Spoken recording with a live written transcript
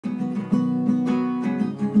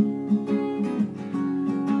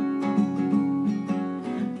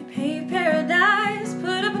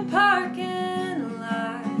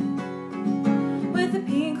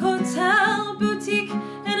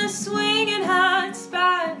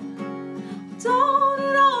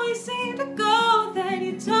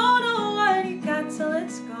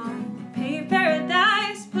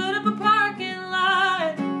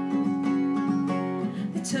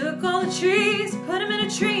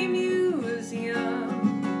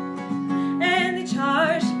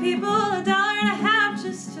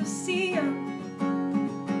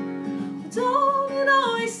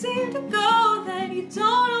seem to go, then you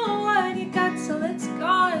don't know what you got till it's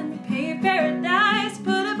gone. They paved paradise,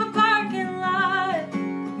 put up a parking lot.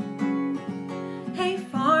 Hey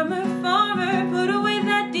farmer, farmer, put away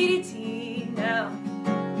that DDT now.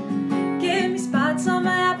 Give me spots on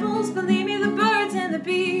my apples, but leave me the birds and the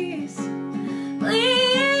bees.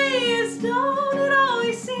 Please don't it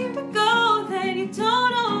always seem to go, then you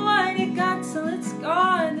don't know what you got till it's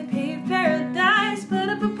gone. They paved paradise, put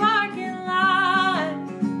up a parking lot.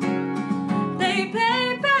 They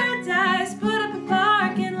paved paradise, put up a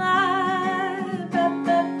parking lot.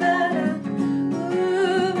 Ba-ba-ba-da.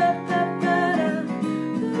 Ooh, ba-ba-ba-da.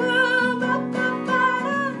 Ooh,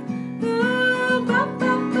 ba-ba-ba-da. Ooh,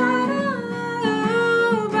 ba-ba-ba-da.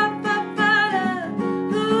 Ooh, ba-ba-ba-da.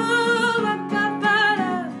 Ooh, ba-ba-ba-da.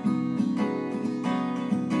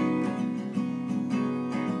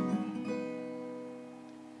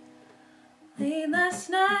 Late last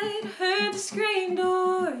night, heard the screen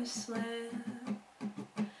door slam,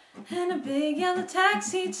 and a big yellow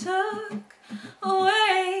taxi took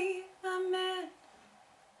away my man.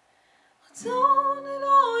 Don't it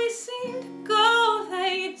always seem to go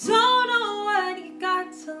that you don't know what you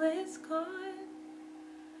got till it's gone?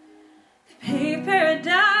 They paved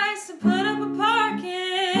paradise and put up a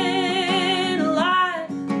parking lot.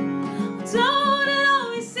 Don't it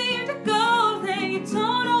always seem to go that you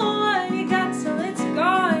don't know what you got till it's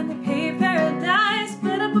gone? They paved paradise,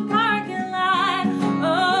 put up a parking lot.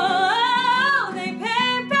 Oh, they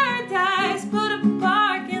paved paradise, put up a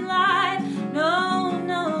parking lot. No,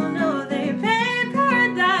 no, no, they paved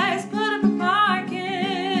paradise, put up a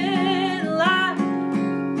parking lot.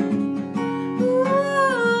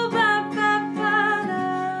 Ooh, ba-ba-ba-da.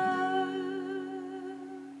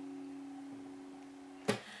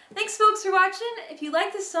 Thanks folks for watching. If you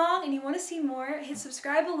like this song and you want to see more, hit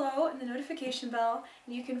subscribe below and the notification bell,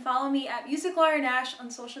 and you can follow me at Music Lauren Nash on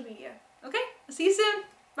social media. Okay, I'll see you soon.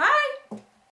 Bye!